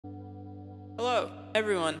Hello,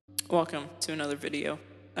 everyone. Welcome to another video.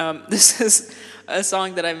 This is a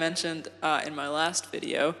song that I mentioned in my last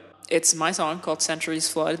video. It's my song called Centuries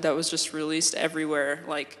Flood that was just released everywhere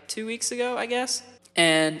like 2 weeks ago, I guess.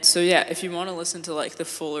 And so yeah, if you want to listen to like the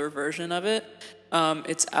fuller version of it,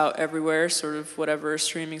 it's out everywhere, sort of whatever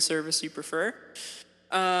streaming service you prefer.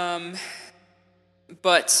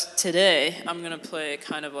 But today, I'm gonna play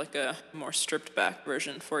kind of like a more stripped back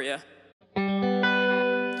version for you.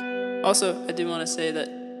 Also, I do want to say that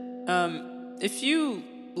if you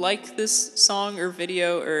like this song or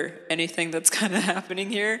video or anything that's kind of happening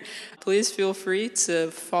here, please feel free to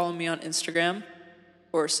follow me on Instagram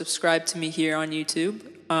or subscribe to me here on YouTube.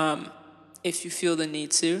 If you feel the need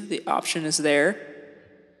to, the option is there.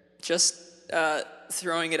 Just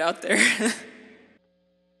throwing it out there.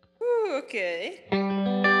 Ooh, okay.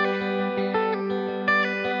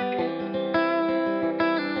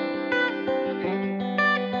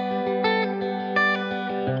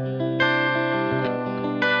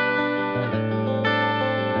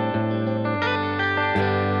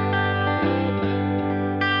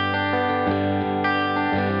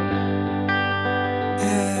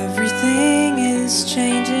 Everything is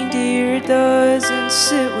changing, dear, it doesn't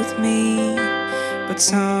sit with me. But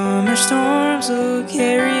summer storms will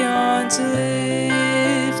carry on to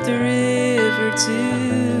lift the river to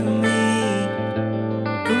me.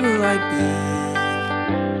 Who will I be?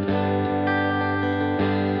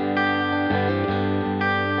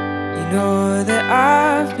 You know that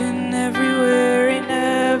I've been everywhere and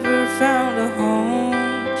never found a home.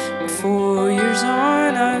 But 4 years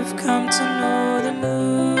on, I've come to know the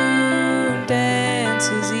moon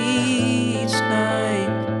dances each night.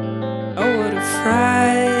 Oh, what a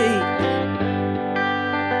fright.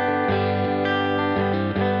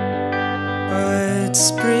 But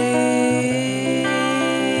spring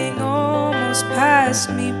almost passed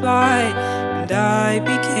me by, and I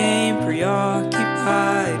became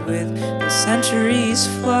preoccupied with the centuries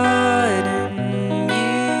flood. And you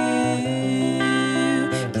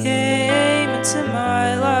came into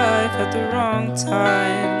my life at the wrong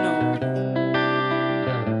time. No.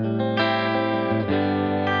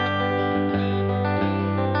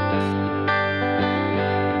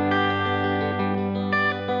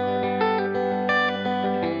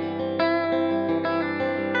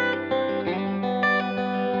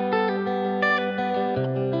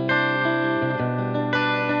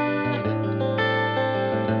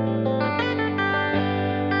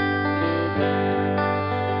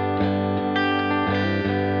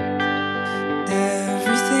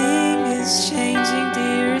 Everything is changing,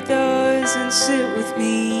 dear, it doesn't sit with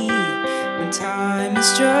me. When time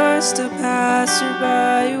is just a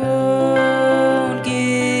passerby, you won't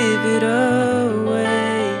give it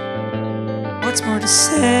away. What's more to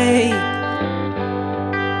say?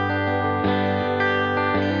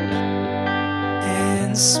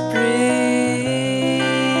 And spring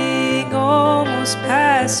almost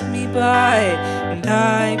passed me by, and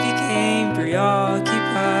I became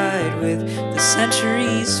preoccupied with the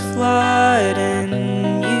centuries flood. And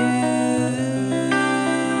you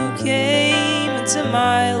came into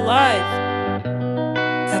my life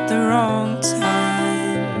at the wrong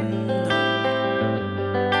time.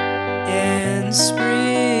 And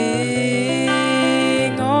spring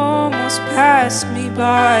almost passed me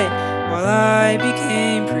by, while I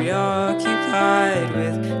became preoccupied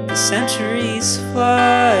with the centuries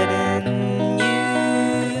flood. And you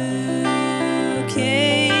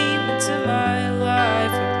came into my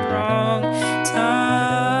life at the wrong time.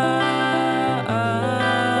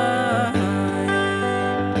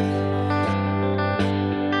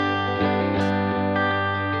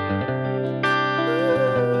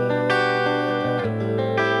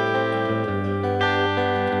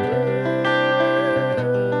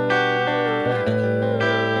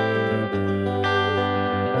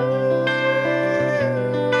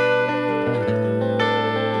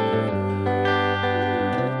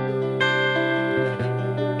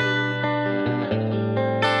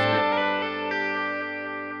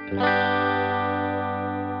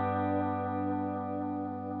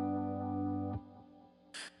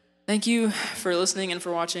 Thank you for listening and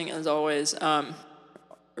for watching. As always, I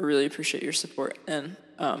really appreciate your support, and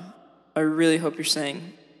I really hope you're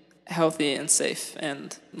staying healthy and safe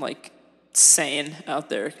and like sane out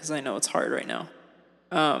there, because I know it's hard right now.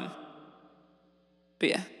 But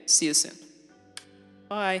yeah, see you soon.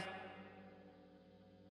 Bye.